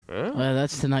Well,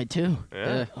 that's tonight, too.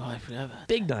 Yeah. I forgot about that.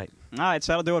 Big night. All right,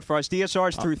 so that'll do it for us.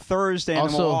 DSR's through Thursday, and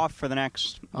then we're off for the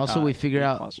next. We figure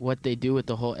out plus. what they do with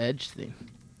the whole Edge thing.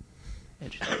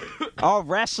 Oh,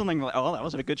 wrestling. Oh, that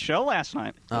was a good show last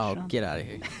night. Oh, get out of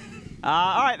here.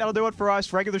 All right, that'll do it for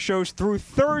us. Regular shows through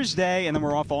Thursday, and then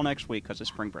we're off all next week because of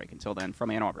spring break. Until then,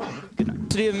 from Ann Arbor. Good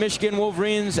night. City of Michigan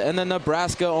Wolverines and the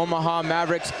Nebraska Omaha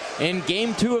Mavericks in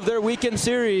Game 2 of their weekend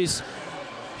series.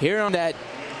 Here on that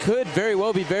could very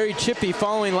well be very chippy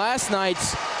following last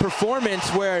night's performance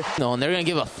where... No, and they're going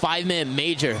to give a 5-minute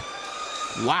major.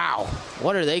 Wow.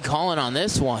 What are they calling on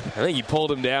this one? I think he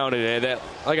pulled him down, and that,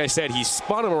 like I said, he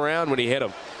spun him around when he hit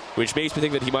him, which makes me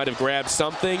think that he might have grabbed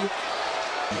something.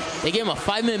 They gave him a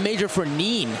 5-minute major for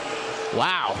Neen.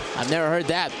 Wow, I've never heard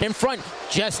that. In front,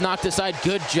 just knocked aside.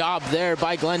 Good job there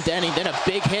by Glenn Denning. Then a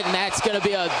big hit, and that's going to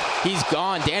be he's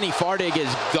gone. Danny Fardig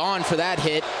is gone for that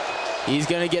hit. He's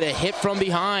going to get a hit from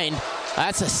behind.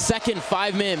 That's a second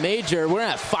 5-minute major. We're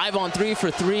at 5-on-3 for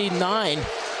 3-9.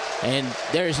 And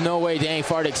there's no way Danny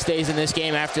Fardig stays in this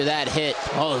game after that hit.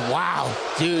 Oh, wow.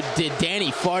 Dude, did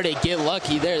Danny Fardig get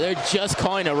lucky there? They're just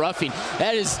calling a roughing.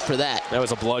 That is for that. That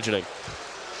was a bludgeoning.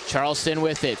 Charleston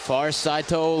with it. Far side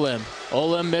to Olim.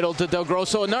 Olim middle to Del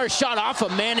Grosso. Another shot off a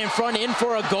man in front, in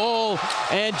for a goal.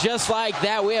 And just like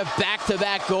that, we have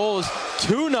back-to-back goals.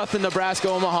 2-0 Nebraska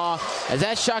Omaha. As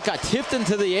that shot got tipped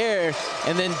into the air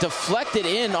and then deflected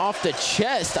in off the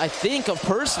chest, I think, of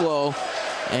Purslow.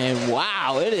 And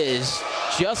wow, it is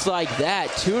just like that.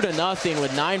 2-0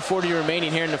 with 9:40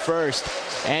 remaining here in the first.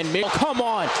 And come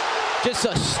on. Just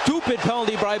a stupid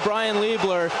penalty by Brian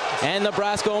Liebler. And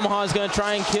Nebraska Omaha is going to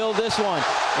try and kill this one.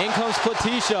 In comes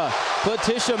Platisha.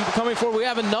 Platisha coming forward. We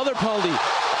have another penalty.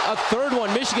 A third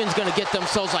one. Michigan's going to get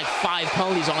themselves like 5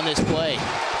 penalties on this play.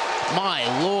 My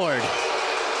Lord.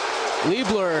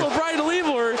 Liebler. Well, Brian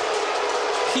Liebler,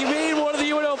 he made one of the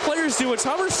UNL players do a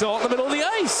somersault in the middle of the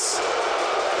ice.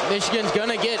 Michigan's going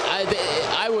to get,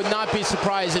 I would not be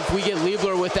surprised if we get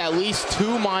Liebler with at least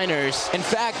 2 minors. In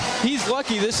fact, he's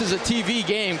lucky this is a TV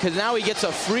game because now he gets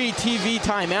a free TV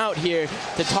timeout here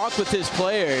to talk with his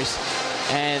players.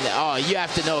 And, you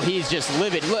have to know he's just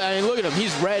livid. I mean, look at him.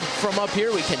 He's red from up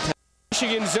here, we can tell.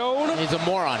 Michigan zone. He's a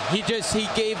moron. He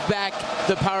gave back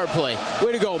the power play.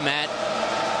 Way to go, Matt.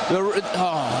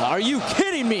 Are you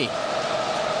kidding me?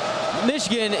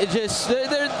 Michigan,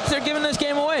 they're giving this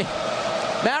game away.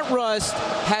 Matt Rust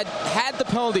had the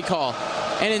penalty call,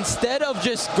 and instead of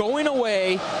just going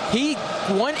away, he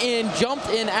went in, jumped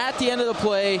in at the end of the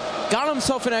play, got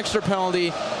himself an extra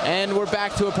penalty, and we're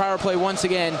back to a power play once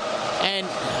again. And,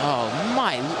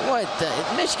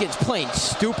 Michigan's playing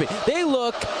stupid. They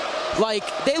look like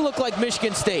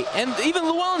Michigan State, and even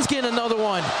Llewellyn's getting another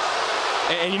one.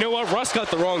 And you know what? Russ got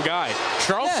the wrong guy.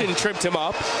 Charleston tripped him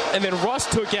up, and then Russ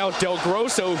took out Del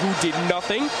Grosso, who did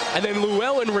nothing, and then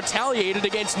Llewellyn retaliated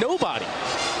against nobody.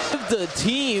 The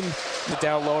team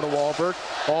down low to Wahlberg.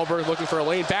 Wahlberg looking for a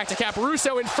lane. Back to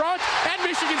Caparuso in front, and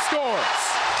Michigan scores.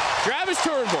 Travis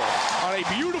Turnbull on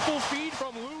a beautiful feed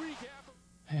from Louis Cappa.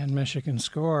 And Michigan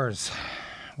scores.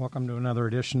 Welcome to another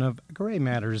edition of Gray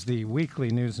Matters, the weekly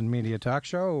news and media talk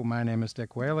show. My name is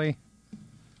Dick Whaley.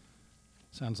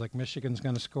 Sounds like Michigan's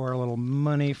going to score a little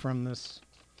money from this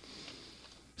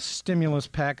stimulus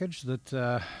package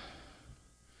that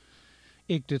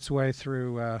eked its way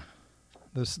through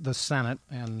the Senate.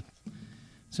 And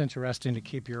it's interesting to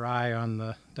keep your eye on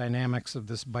the dynamics of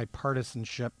this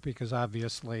bipartisanship because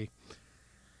obviously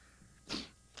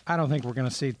I don't think we're going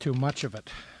to see too much of it.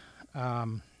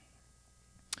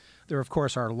 There, of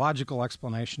course, are logical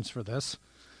explanations for this.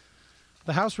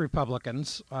 The House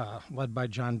Republicans, led by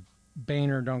John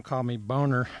Boehner, don't call me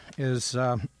Boner, is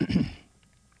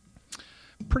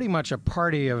pretty much a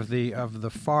party of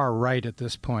the far right at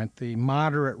this point. The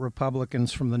moderate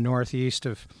Republicans from the Northeast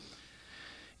have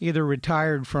either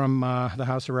retired from the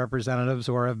House of Representatives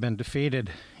or have been defeated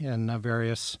in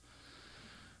various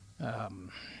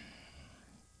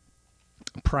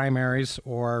primaries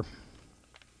or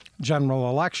general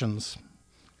elections.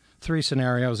 3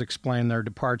 scenarios explain their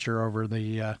departure over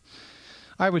the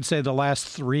I would say the last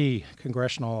 3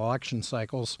 congressional election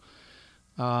cycles.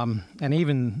 And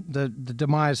even the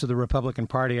demise of the Republican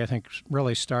Party, I think,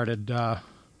 really started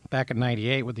back in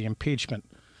 98 with the impeachment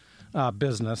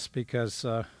business because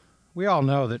we all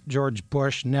know that George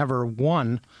Bush never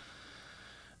won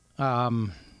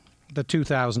the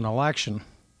 2000 election.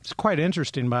 It's quite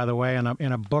interesting, by the way,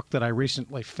 in a book that I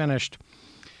recently finished.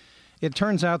 It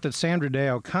turns out that Sandra Day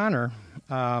O'Connor,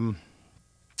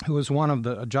 who was one of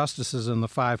the justices in the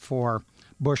 5-4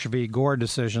 Bush v. Gore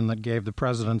decision that gave the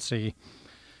presidency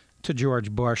to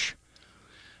George Bush,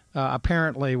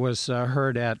 apparently was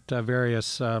heard at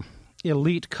various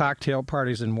elite cocktail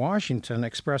parties in Washington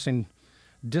expressing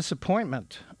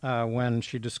disappointment when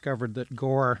she discovered that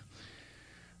Gore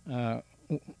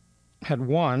had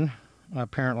won,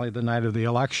 apparently the night of the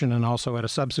election and also at a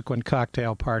subsequent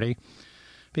cocktail party,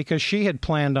 because she had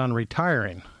planned on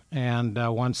retiring. And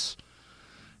once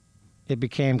it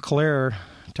became clear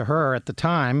to her at the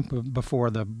time, before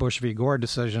the Bush v. Gore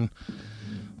decision,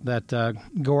 that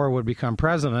Gore would become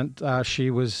president,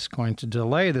 she was going to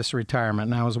delay this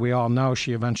retirement. Now, as we all know,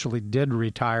 she eventually did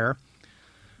retire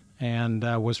and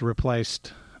was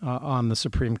replaced on the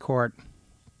Supreme Court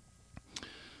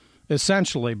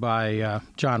essentially by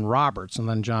John Roberts. And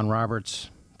then John Roberts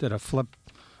did a flip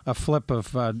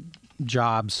of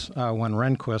jobs when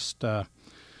Rehnquist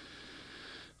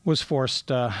was forced,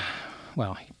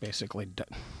 he basically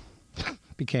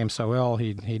became so ill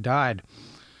he died.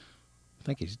 I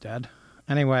think he's dead.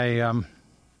 Anyway,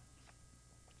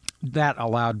 that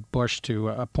allowed Bush to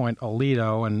appoint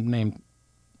Alito and name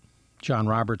John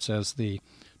Roberts as the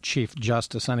Chief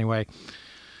Justice. Anyway,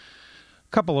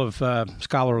 a couple of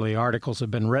scholarly articles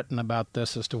have been written about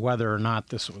this as to whether or not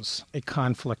this was a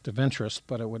conflict of interest,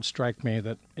 but it would strike me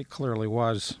that it clearly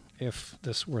was if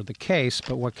this were the case.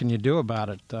 But what can you do about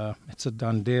it? It's a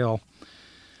done deal.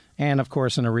 And, of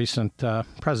course, in a recent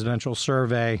presidential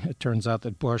survey, it turns out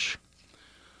that Bush,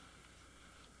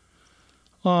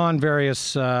 on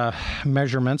various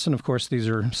measurements, and, of course, these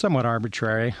are somewhat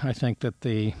arbitrary, I think that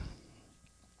the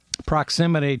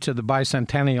proximity to the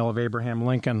bicentennial of Abraham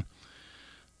Lincoln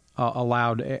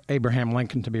allowed Abraham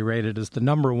Lincoln to be rated as the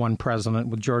number one president,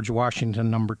 with George Washington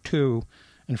number 2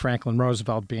 and Franklin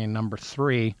Roosevelt being number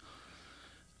 3.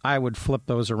 I would flip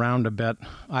those around a bit.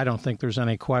 I don't think there's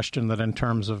any question that in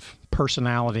terms of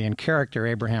personality and character,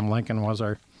 Abraham Lincoln was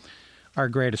our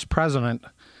greatest president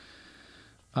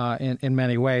in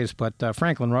many ways. But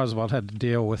Franklin Roosevelt had to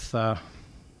deal with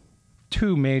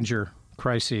two major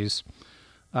crises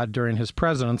during his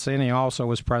presidency, and he also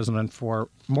was president for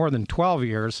more than 12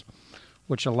 years,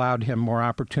 which allowed him more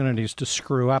opportunities to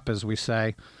screw up, as we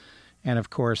say. And, of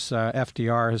course,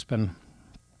 FDR has been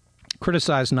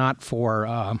criticized not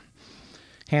for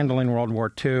handling World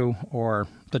War II or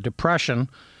the Depression.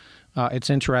 It's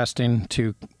interesting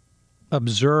to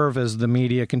observe as the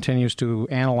media continues to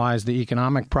analyze the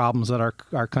economic problems that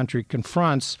our country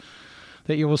confronts,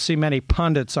 that you will see many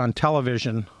pundits on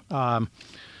television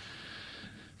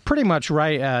pretty much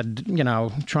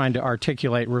trying to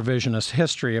articulate revisionist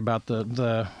history about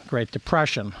the Great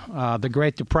Depression. The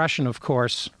Great Depression, of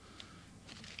course,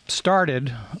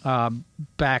 started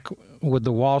back with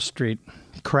the Wall Street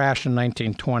crash in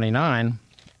 1929,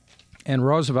 and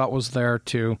Roosevelt was there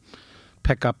to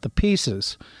pick up the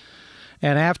pieces.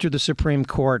 And after the Supreme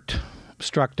Court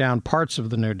struck down parts of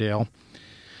the New Deal,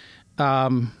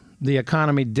 the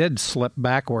economy did slip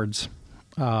backwards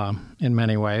in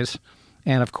many ways.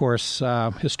 And, of course,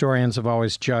 historians have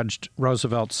always judged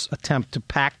Roosevelt's attempt to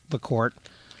pack the court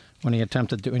when he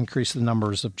attempted to increase the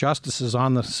numbers of justices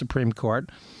on the Supreme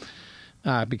Court,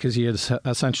 because he had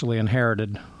essentially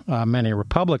inherited many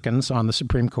Republicans on the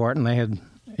Supreme Court, and they had,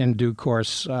 in due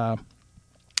course, in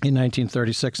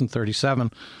 1936 and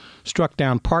 37, struck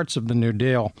down parts of the New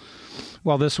Deal.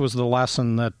 Well, this was the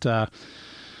lesson that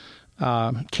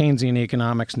Keynesian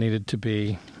economics needed to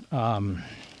be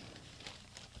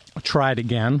tried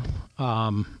again,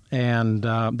 and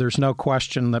there's no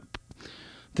question that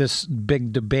this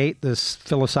big debate, this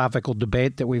philosophical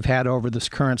debate that we've had over this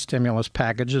current stimulus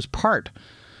package is part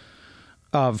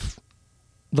of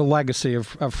the legacy of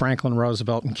Franklin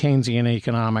Roosevelt and Keynesian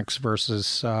economics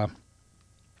versus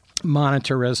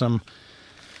monetarism,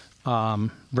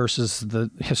 versus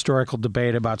the historical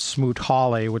debate about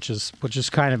Smoot-Hawley, which is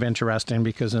kind of interesting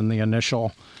because in the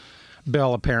initial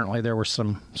bill, apparently there were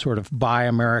some sort of buy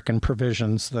American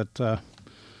provisions that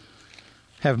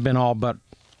have been all but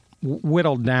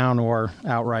whittled down or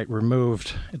outright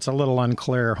removed. It's a little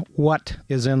unclear what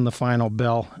is in the final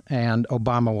bill, and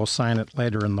Obama will sign it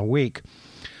later in the week.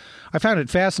 I found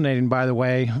it fascinating, by the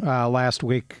way, last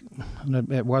week,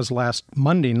 it was last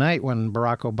Monday night when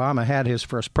Barack Obama had his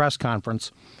first press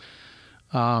conference.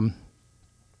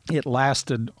 It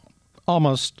lasted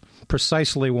almost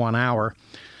precisely 1 hour,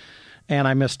 and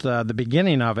I missed the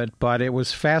beginning of it, but it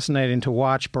was fascinating to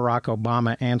watch Barack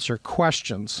Obama answer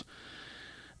questions.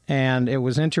 And it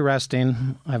was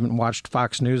interesting. I haven't watched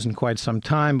Fox News in quite some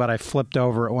time, but I flipped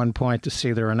over at one point to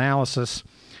see their analysis.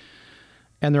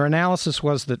 And their analysis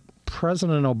was that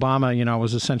President Obama,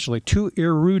 was essentially too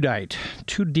erudite,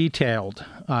 too detailed.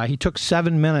 He took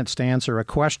 7 minutes to answer a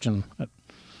question,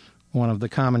 one of the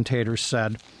commentators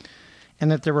said.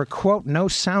 and that there were, quote, no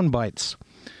sound bites,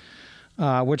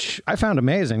 which I found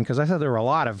amazing because I thought there were a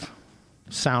lot of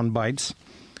sound bites.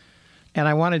 And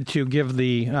I wanted to give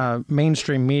the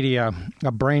mainstream media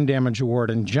a brain damage award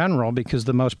in general because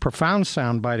the most profound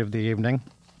soundbite of the evening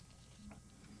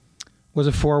was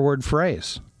a 4-word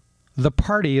phrase. The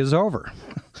party is over.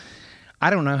 I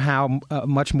don't know how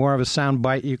much more of a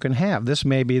soundbite you can have. This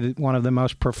may be one of the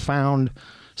most profound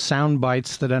sound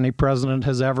bites that any president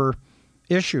has ever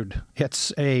issued.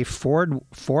 It's a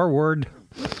four-word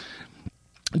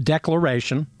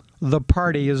declaration. The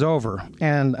party is over.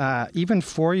 And even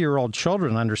 4-year-old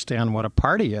children understand what a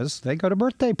party is. They go to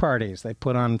birthday parties. They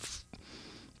put on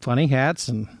funny hats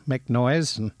and make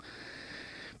noise and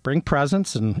bring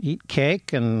presents and eat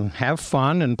cake and have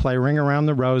fun and play Ring Around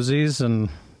the Rosies and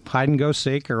hide and go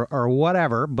seek or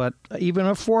whatever. But even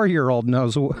a 4-year-old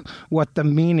knows what the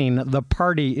meaning, the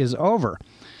party is over.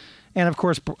 And, of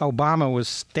course, Obama was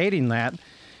stating that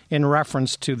in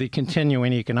reference to the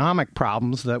continuing economic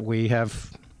problems that we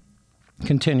have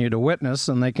continue to witness,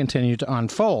 and they continue to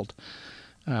unfold.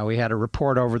 We had a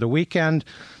report over the weekend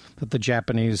that the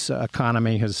Japanese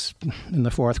economy has, in the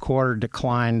fourth quarter,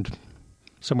 declined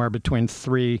somewhere between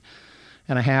 3.5%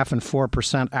 and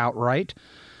 4% outright.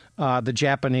 The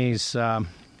Japanese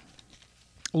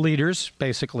leaders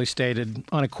basically stated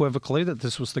unequivocally that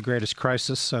this was the greatest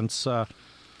crisis since the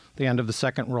end of the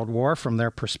Second World War from their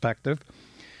perspective.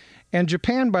 And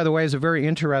Japan, by the way, is a very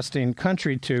interesting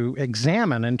country to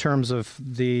examine in terms of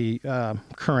the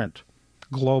current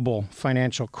global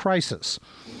financial crisis.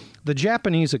 The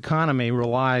Japanese economy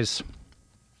relies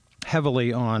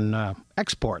heavily on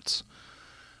exports.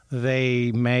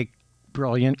 They make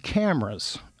brilliant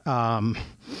cameras.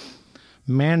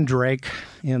 Mandrake,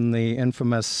 in the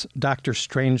infamous Dr.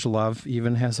 Strangelove,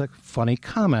 even has a funny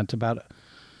comment about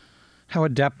how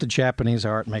adept the Japanese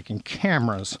are at making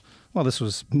cameras. Well,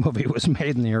 this movie was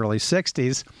made in the early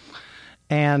 60s,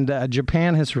 and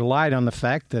Japan has relied on the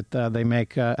fact that they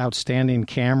make outstanding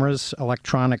cameras,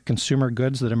 electronic consumer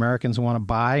goods that Americans want to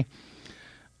buy,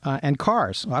 and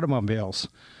cars, automobiles.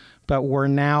 But we're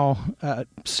now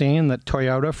seeing that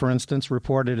Toyota, for instance,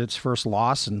 reported its first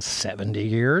loss in 70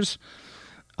 years,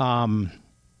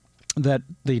 that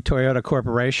the Toyota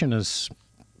Corporation is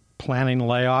planning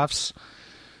layoffs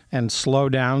and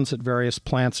slowdowns at various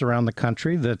plants around the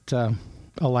country that,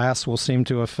 alas, will seem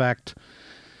to affect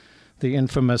the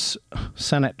infamous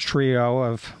Senate trio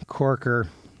of Corker,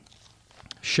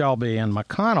 Shelby, and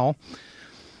McConnell.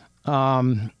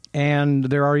 And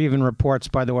there are even reports,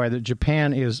 by the way, that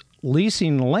Japan is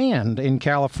leasing land in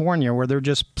California where they're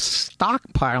just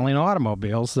stockpiling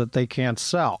automobiles that they can't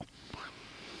sell.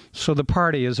 So the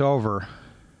party is over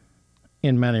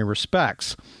in many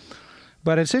respects.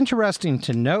 But it's interesting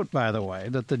to note, by the way,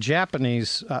 that the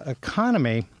Japanese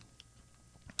economy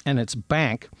and its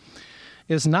bank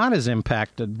is not as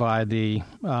impacted by the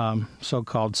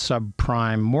so-called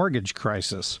subprime mortgage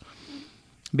crisis.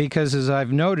 Because as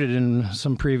I've noted in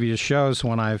some previous shows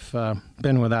when I've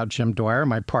been without Jim Dwyer,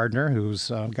 my partner,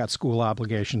 who's got school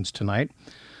obligations tonight,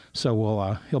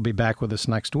 so he'll be back with us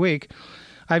next week,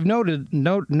 I've noted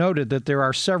that there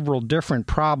are several different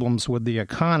problems with the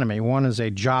economy. One is a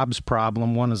jobs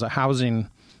problem, one is a housing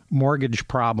mortgage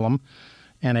problem,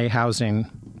 and a housing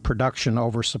production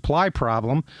oversupply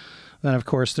problem. Then, of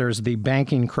course, there's the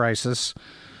banking crisis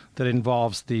that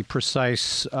involves the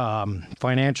precise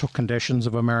financial conditions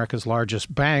of America's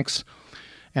largest banks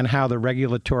and how the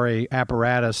regulatory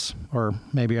apparatus, or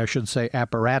maybe I should say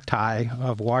apparati,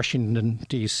 of Washington,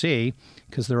 D.C.,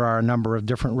 because there are a number of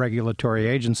different regulatory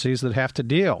agencies that have to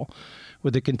deal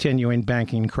with the continuing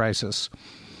banking crisis.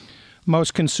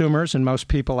 Most consumers and most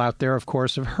people out there, of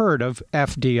course, have heard of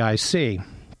FDIC.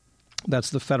 That's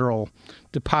the Federal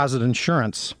Deposit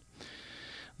Insurance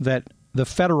that the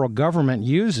federal government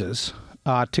uses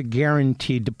to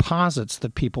guarantee deposits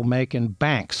that people make in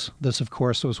banks. This, of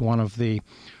course, was one of the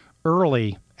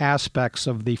early aspects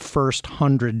of the first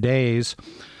 100 days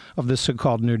of the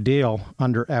so-called New Deal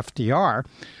under FDR,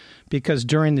 because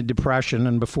during the Depression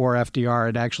and before FDR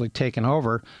had actually taken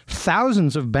over,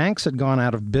 thousands of banks had gone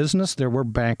out of business. There were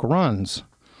bank runs.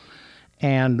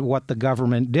 And what the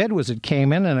government did was it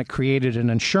came in and it created an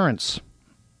insurance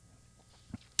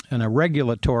and a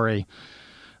regulatory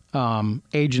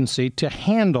agency to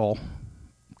handle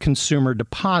consumer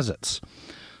deposits,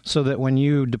 so that when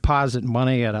you deposit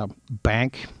money at a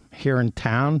bank here in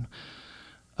town,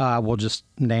 we'll just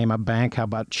name a bank. How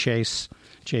about Chase,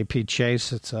 JP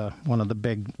Chase? It's one of the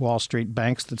big Wall Street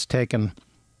banks that's taken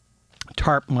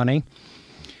TARP money.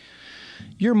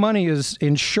 Your money is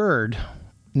insured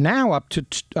now up to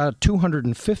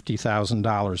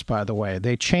 $250,000, by the way.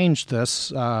 They changed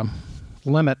this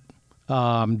limit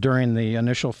during the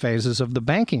initial phases of the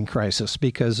banking crisis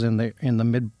because in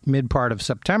the mid part of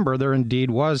September, there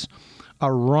indeed was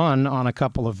a run on a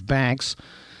couple of banks,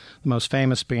 the most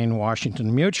famous being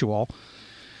Washington Mutual.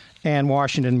 And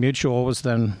Washington Mutual was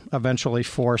then eventually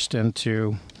forced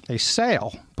into a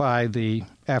sale by the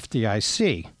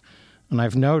FDIC. And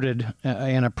I've noted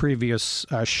in a previous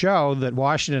show that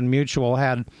Washington Mutual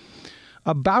had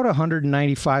about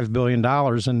 $195 billion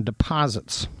in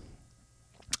deposits.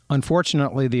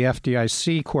 Unfortunately, the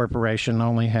FDIC Corporation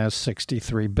only has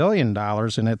 $63 billion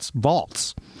in its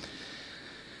vaults.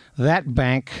 That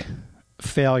bank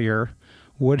failure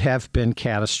would have been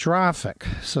catastrophic.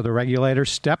 So the regulator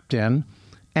stepped in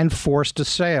and forced a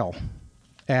sale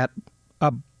at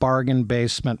a bargain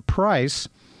basement price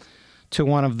to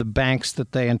one of the banks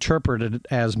that they interpreted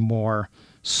as more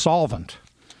solvent.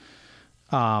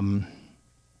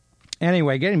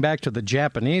 Anyway, getting back to the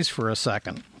Japanese for a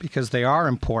second, because they are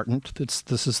important.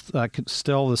 This is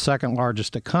still the second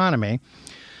largest economy.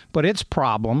 But its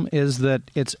problem is that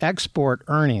its export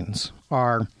earnings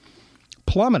are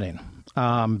plummeting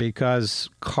because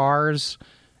cars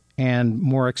and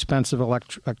more expensive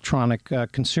electronic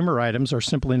consumer items are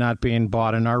simply not being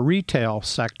bought in our retail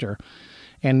sector.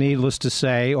 And needless to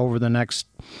say, over the next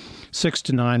 6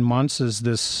 to 9 months, as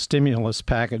this stimulus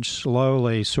package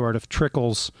slowly sort of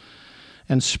trickles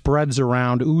and spreads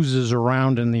around, oozes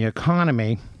around in the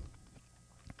economy,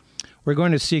 we're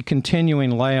going to see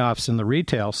continuing layoffs in the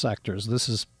retail sectors. This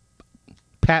is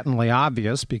patently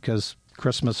obvious because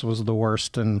Christmas was the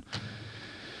worst in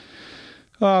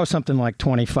something like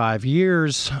 25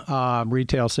 years.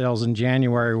 Retail sales in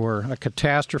January were a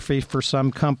catastrophe for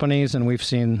some companies, and we've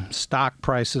seen stock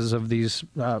prices of these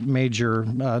major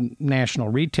national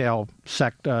retail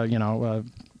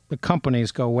the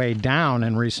companies go way down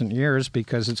in recent years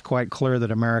because it's quite clear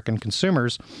that American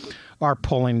consumers are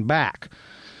pulling back.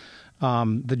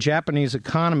 The Japanese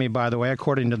economy, by the way,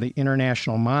 according to the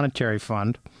International Monetary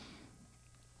Fund,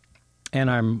 and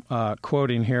I'm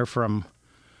quoting here from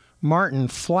Martin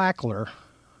Fackler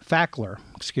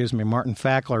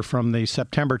from the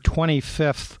September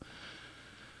 25th,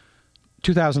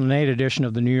 2008 edition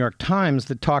of the New York Times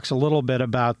that talks a little bit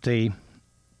about the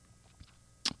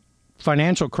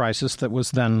financial crisis that was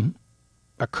then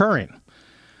occurring.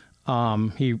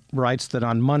 He writes that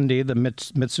on Monday, the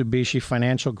Mitsubishi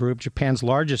Financial Group, Japan's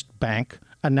largest bank,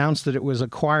 announced that it was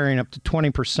acquiring up to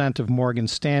 20% of Morgan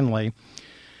Stanley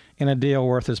in a deal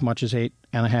worth as much as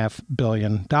 $8.5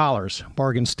 billion.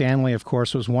 Morgan Stanley, of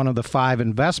course, was one of the 5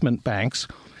 investment banks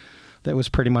that was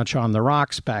pretty much on the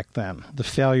rocks back then. The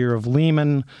failure of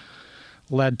Lehman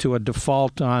led to a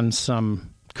default on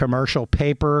some commercial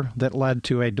paper that led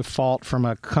to a default from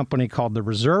a company called the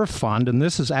Reserve Fund, and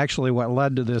this is actually what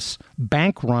led to this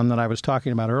bank run that I was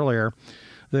talking about earlier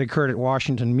that occurred at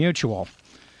Washington Mutual.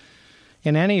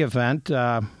 In any event,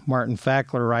 Martin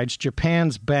Fackler writes,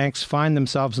 Japan's banks find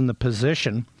themselves in the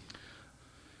position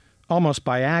almost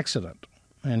by accident.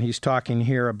 And he's talking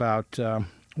here about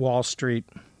Wall Street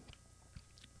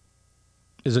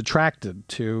is attracted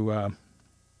to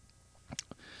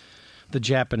the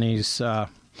Japanese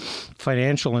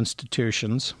financial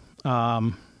institutions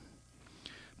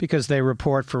because they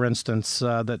report, for instance,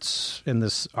 that's in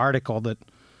this article that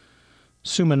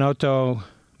Sumonoto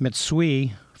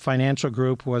Mitsui Financial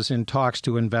Group was in talks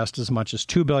to invest as much as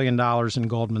 $2 billion in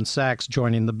Goldman Sachs,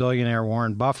 joining the billionaire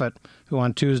Warren Buffett, who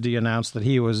on Tuesday announced that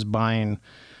he was buying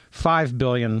 $5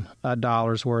 billion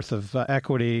worth of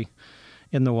equity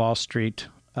in the Wall Street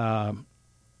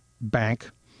bank.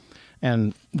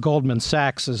 And Goldman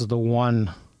Sachs is the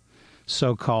one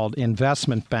so-called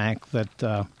investment bank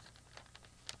that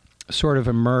sort of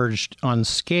emerged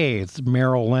unscathed.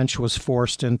 Merrill Lynch was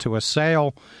forced into a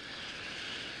sale.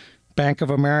 Bank of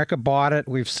America bought it.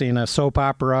 We've seen a soap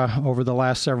opera over the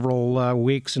last several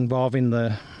weeks involving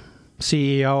the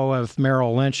CEO of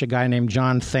Merrill Lynch, a guy named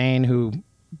John Thane, who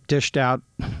dished out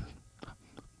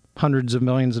hundreds of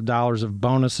millions of dollars of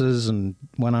bonuses and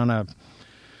went on a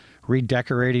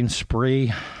redecorating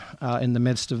spree in the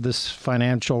midst of this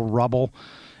financial rubble.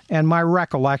 And my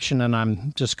recollection, and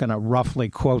I'm just going to roughly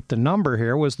quote the number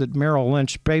here, was that Merrill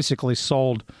Lynch basically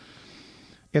sold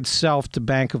itself to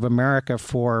Bank of America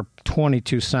for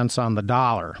 22 cents on the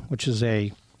dollar, which is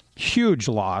a huge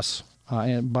loss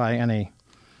by any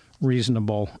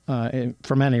reasonable,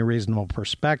 from any reasonable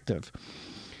perspective.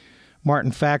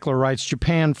 Martin Fackler writes,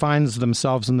 Japan finds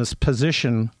themselves in this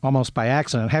position almost by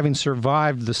accident. Having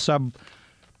survived the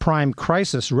subprime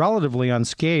crisis relatively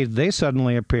unscathed, they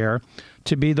suddenly appear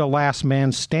to be the last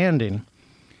man standing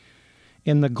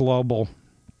in the global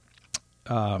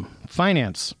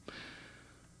finance.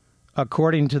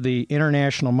 According to the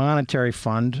International Monetary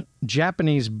Fund,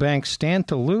 Japanese banks stand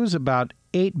to lose about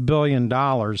 $8 billion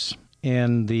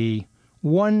in the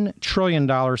 $1 trillion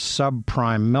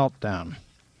subprime meltdown.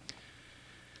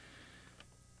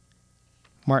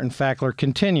 Martin Fackler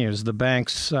continues, the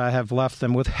banks have left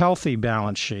them with healthy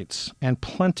balance sheets and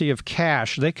plenty of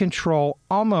cash. They control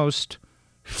almost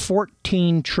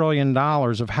 $14 trillion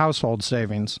of household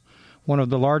savings, one of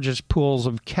the largest pools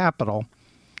of capital,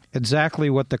 exactly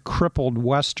what the crippled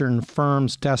Western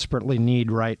firms desperately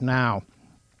need right now.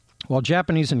 While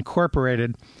Japanese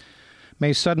Incorporated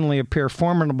may suddenly appear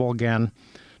formidable again,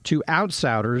 to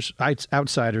outsiders,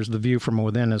 the view from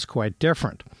within is quite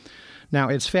different. Now,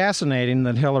 it's fascinating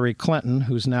that Hillary Clinton,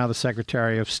 who's now the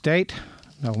Secretary of State,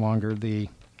 no longer the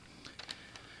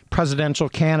presidential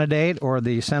candidate or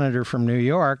the senator from New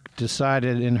York,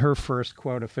 decided in her first,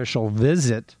 quote, official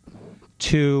visit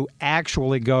to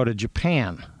actually go to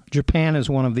Japan. Japan is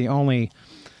one of the only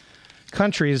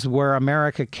countries where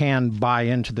America can buy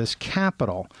into this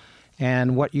capital.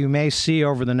 And what you may see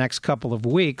over the next couple of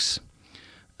weeks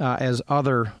as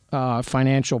other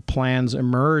financial plans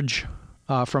emerge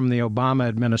from the Obama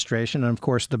administration, and of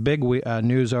course the big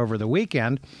news over the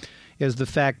weekend is the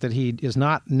fact that he is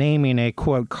not naming a,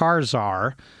 quote, car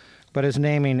czar, but is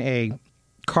naming a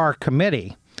car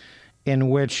committee in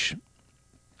which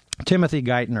Timothy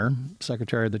Geithner,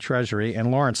 Secretary of the Treasury,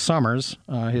 and Lawrence Summers,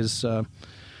 his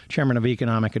chairman of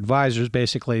economic advisors,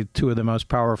 basically two of the most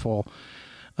powerful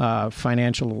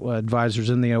financial advisors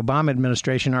in the Obama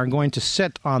administration, are going to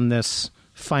sit on this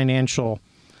financial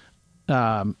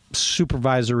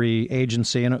supervisory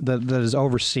agency that is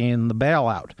overseeing the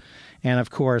bailout. And, of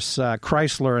course,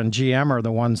 Chrysler and GM are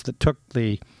the ones that took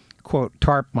the, quote,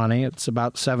 TARP money. It's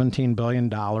about $17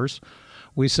 billion.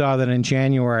 We saw that in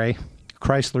January,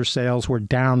 Chrysler sales were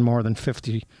down more than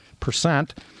 50%.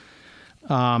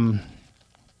 And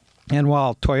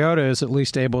while Toyota is at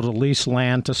least able to lease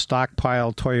land to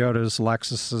stockpile Toyotas,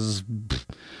 Lexuses,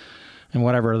 and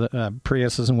whatever,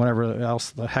 Priuses and whatever else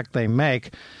the heck they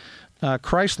make,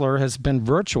 Chrysler has been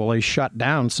virtually shut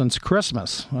down since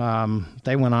Christmas.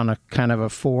 They went on a kind of a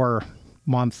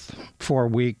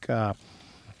 4-week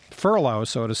furlough,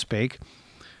 so to speak.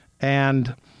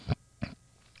 And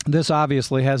this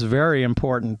obviously has very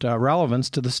important relevance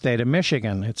to the state of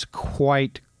Michigan. It's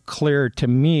quite clear to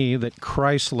me that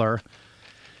Chrysler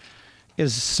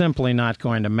is simply not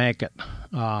going to make it.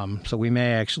 So we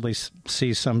may actually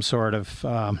see some sort of,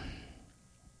 I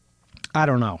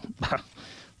don't know.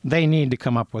 They need to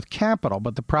come up with capital,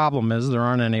 but the problem is there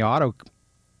aren't any auto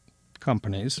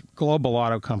companies, global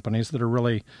auto companies, that are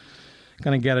really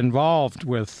going to get involved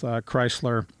with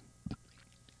Chrysler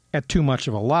at too much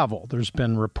of a level. There's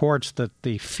been reports that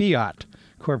the Fiat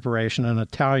Corporation, an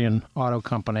Italian auto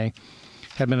company,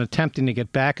 had been attempting to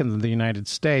get back into the United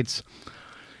States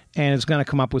and is going to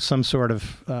come up with some sort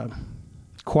of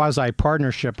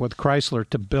quasi-partnership with Chrysler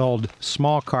to build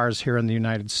small cars here in the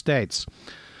United States.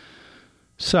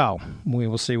 So we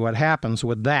will see what happens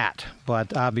with that.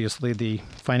 But obviously the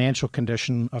financial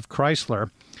condition of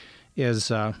Chrysler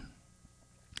is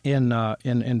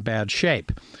in bad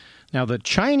shape. Now, the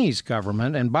Chinese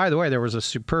government, and by the way, there was a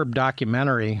superb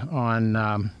documentary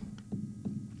on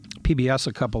PBS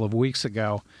a couple of weeks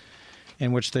ago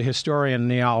in which the historian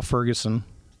Niall Ferguson,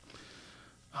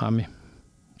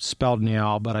 spelled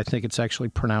Niall, but I think it's actually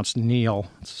pronounced Neil.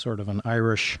 It's sort of an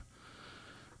Irish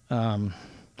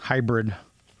hybrid.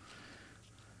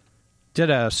 Did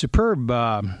a superb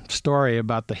story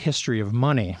about the history of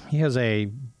money. He has a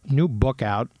new book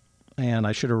out, and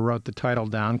I should have wrote the title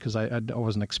down because I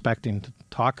wasn't expecting to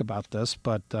talk about this,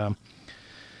 but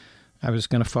I was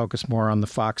going to focus more on the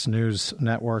Fox News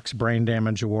Network's Brain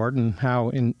Damage Award and how,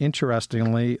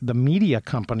 interestingly, the media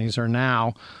companies are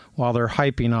now, while they're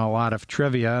hyping a lot of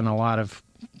trivia and a lot of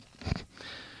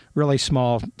really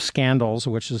small scandals,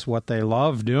 which is what they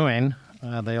love doing,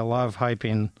 they love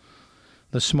hyping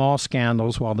the small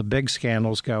scandals while the big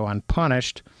scandals go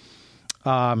unpunished.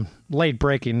 Late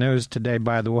breaking news today,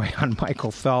 by the way, on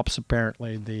Michael Phelps.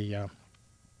 Apparently the,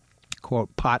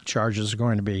 quote, pot charges are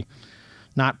going to be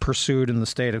not pursued in the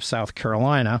state of South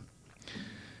Carolina.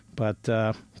 But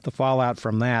the fallout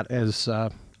from that has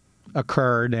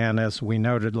occurred, and as we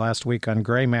noted last week on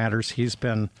Gray Matters, he's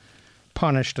been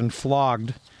punished and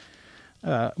flogged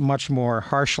much more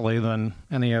harshly than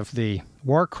any of the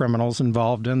war criminals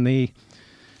involved in the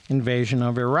invasion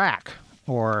of Iraq,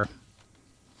 or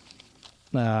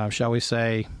shall we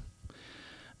say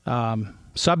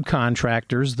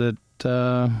subcontractors that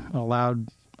allowed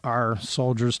our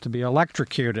soldiers to be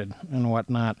electrocuted and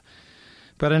whatnot.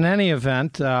 But in any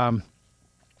event, at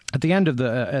the end of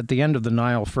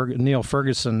the Neil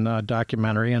Ferguson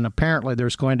documentary, and apparently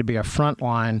there's going to be a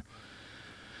frontline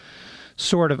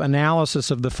sort of analysis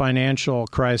of the financial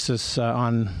crisis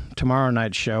on tomorrow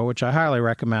night's show, which I highly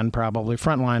recommend. Probably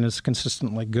Frontline is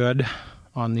consistently good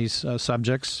on these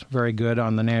subjects, very good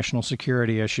on the national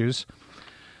security issues.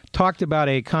 Talked about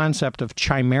a concept of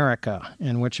chimerica,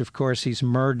 in which, of course, he's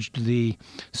merged the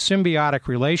symbiotic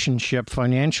relationship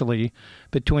financially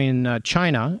between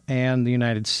China and the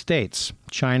United States.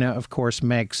 China, of course,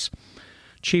 makes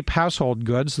cheap household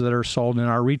goods that are sold in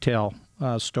our retail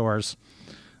stores.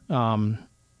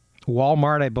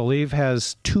 Walmart, I believe,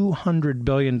 has $200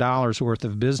 billion worth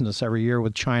of business every year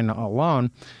with China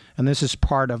alone, and this is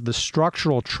part of the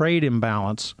structural trade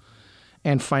imbalance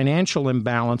and financial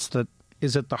imbalance that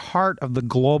is at the heart of the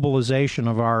globalization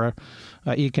of our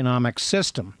economic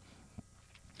system.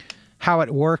 How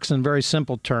it works in very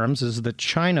simple terms is that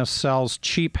China sells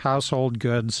cheap household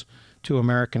goods to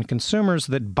American consumers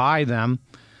that buy them.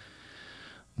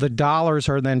 The dollars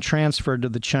are then transferred to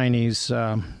the Chinese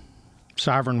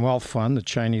sovereign wealth fund, the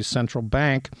Chinese central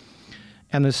bank,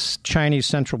 and this Chinese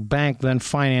central bank then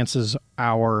finances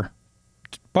our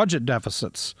budget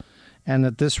deficits, and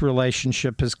that this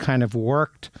relationship has kind of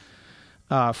worked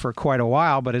for quite a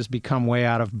while, but has become way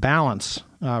out of balance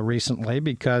recently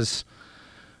because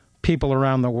people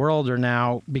around the world are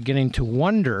now beginning to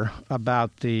wonder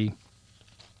about the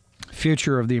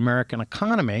future of the American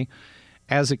economy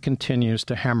as it continues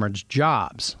to hemorrhage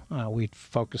jobs. We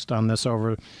focused on this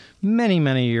over many,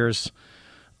 many years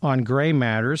on Gray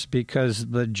Matters because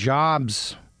the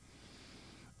jobs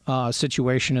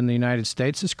situation in the United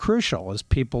States is crucial. As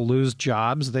people lose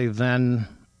jobs,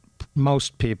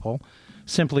 most people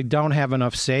simply don't have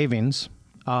enough savings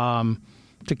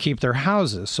to keep their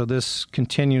houses. So this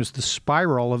continues the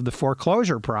spiral of the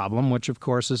foreclosure problem, which, of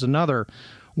course, is another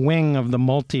wing of the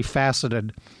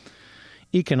multifaceted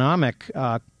economic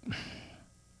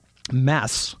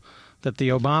mess that the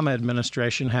Obama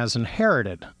administration has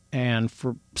inherited. And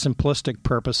for simplistic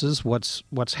purposes,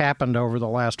 what's happened over the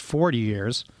last 40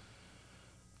 years,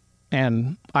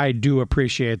 and I do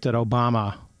appreciate that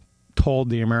Obama told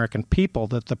the American people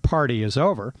that the party is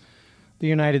over, the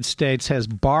United States has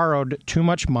borrowed too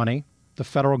much money, the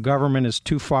federal government is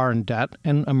too far in debt,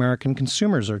 and American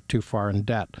consumers are too far in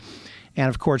debt. And,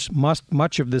 of course,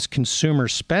 much of this consumer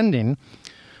spending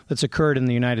that's occurred in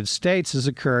the United States has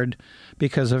occurred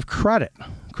because of credit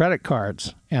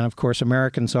cards. And, of course,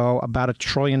 Americans owe about $1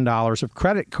 trillion of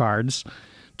credit cards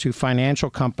to financial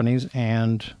companies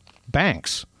and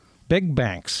banks, big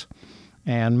banks.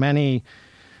 And many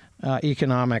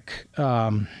economic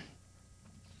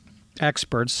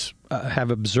experts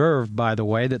have observed, by the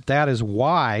way, that is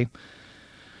why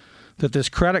that this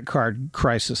credit card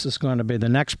crisis is going to be the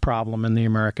next problem in the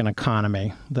American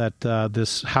economy, that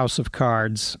this house of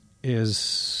cards is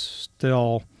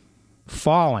still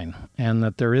falling, and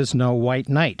that there is no white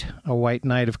knight. A white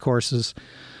knight, of course, is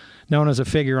known as a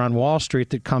figure on Wall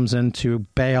Street that comes in to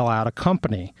bail out a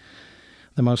company.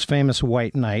 The most famous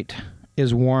white knight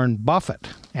is Warren Buffett.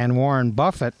 And Warren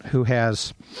Buffett, who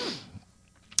has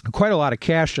quite a lot of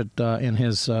cash in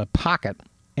his pocket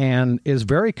and is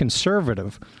very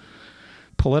conservative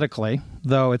politically,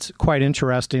 though it's quite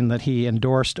interesting that he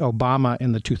endorsed Obama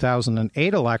in the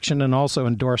 2008 election and also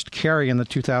endorsed Kerry in the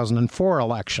 2004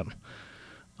 election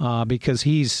because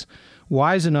he's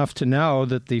wise enough to know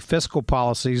that the fiscal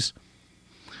policies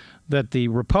that the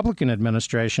Republican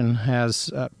administration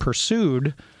has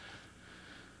pursued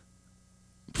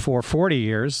for 40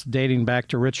 years, dating back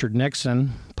to Richard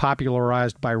Nixon,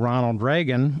 popularized by Ronald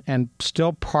Reagan, and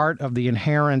still part of the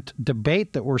inherent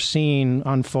debate that we're seeing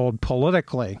unfold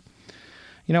politically.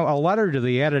 You know, a letter to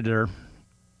the editor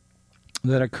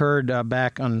that occurred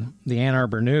back on the Ann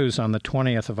Arbor News on the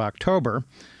 20th of October,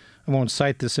 I won't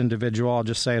cite this individual, I'll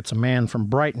just say it's a man from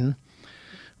Brighton,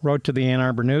 wrote to the Ann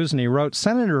Arbor News, and he wrote,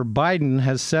 Senator Biden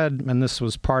has said, and this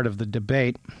was part of the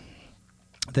debate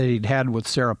that he'd had with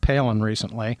Sarah Palin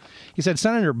recently. He said,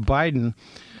 Senator Biden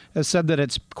has said that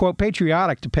it's, quote,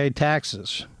 patriotic to pay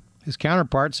taxes. His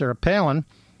counterpart, Sarah Palin,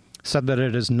 said that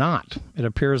it is not. It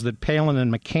appears that Palin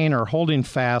and McCain are holding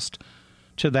fast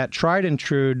to that tried and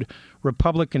true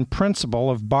Republican principle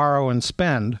of borrow and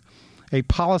spend, a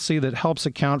policy that helps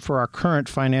account for our current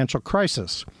financial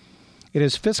crisis. It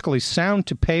is fiscally sound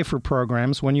to pay for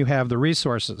programs when you have the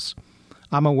resources.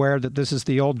 I'm aware that this is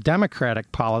the old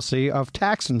Democratic policy of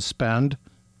tax and spend,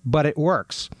 but it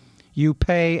works. You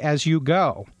pay as you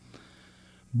go.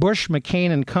 Bush,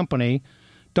 McCain, and company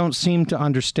don't seem to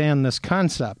understand this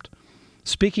concept.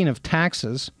 Speaking of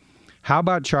taxes, How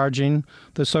about changing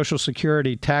the Social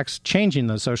Security tax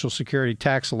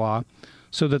law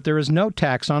so that there is no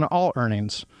tax on all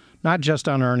earnings, not just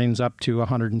on earnings up to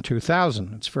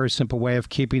 $102,000? It's a very simple way of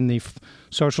keeping the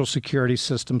Social Security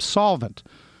system solvent.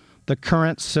 The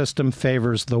current system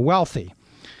favors the wealthy.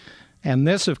 And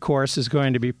this, of course, is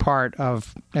going to be part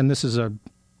of, and this is a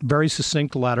very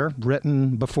succinct letter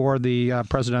written before the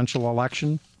presidential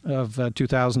election of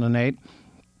 2008,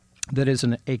 that is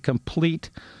a complete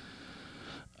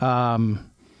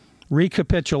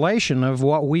recapitulation of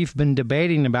what we've been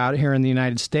debating about here in the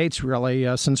United States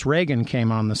really since Reagan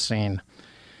came on the scene.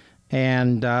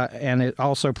 And it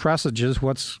also presages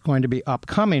what's going to be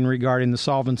upcoming regarding the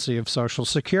solvency of Social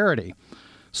Security.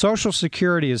 Social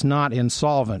Security is not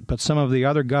insolvent, but some of the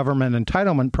other government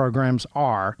entitlement programs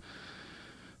are.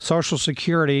 Social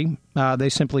Security, they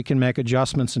simply can make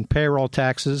adjustments in payroll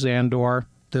taxes and or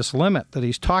this limit that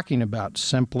he's talking about,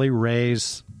 simply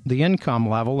raise the income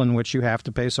level in which you have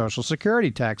to pay Social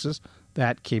Security taxes.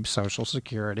 That keeps Social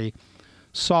Security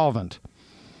solvent.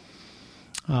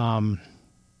 The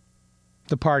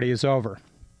party is over.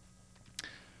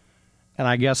 And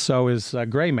I guess so is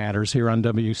Gray Matters here on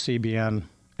WCBN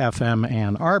FM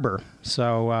Ann Arbor.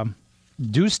 So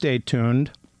do stay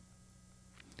tuned.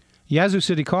 Yazoo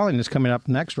City Calling is coming up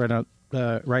next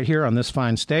right here on this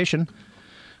fine station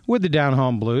with the Down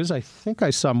Home Blues. I think I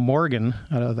saw Morgan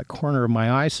out of the corner of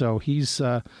my eye, so he's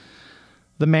the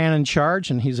man in charge,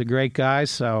 and he's a great guy.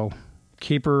 So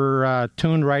keep her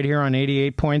tuned right here on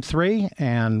 88.3,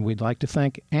 and we'd like to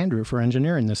thank Andrew for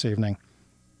engineering this evening.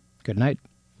 Good night.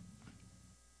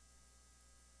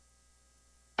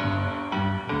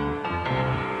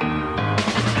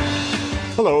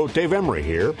 Hello, Dave Emery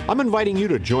here. I'm inviting you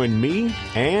to join me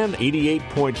and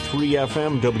 88.3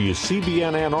 FM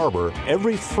WCBN Ann Arbor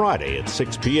every Friday at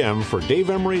 6 p.m. for Dave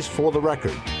Emery's For the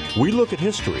Record. We look at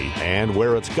history and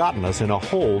where it's gotten us in a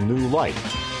whole new light.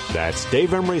 That's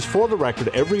Dave Emery's For the Record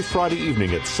every Friday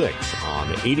evening at 6 on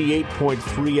 88.3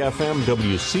 FM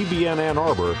WCBN Ann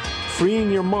Arbor,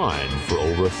 freeing your mind for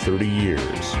over 30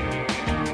 years.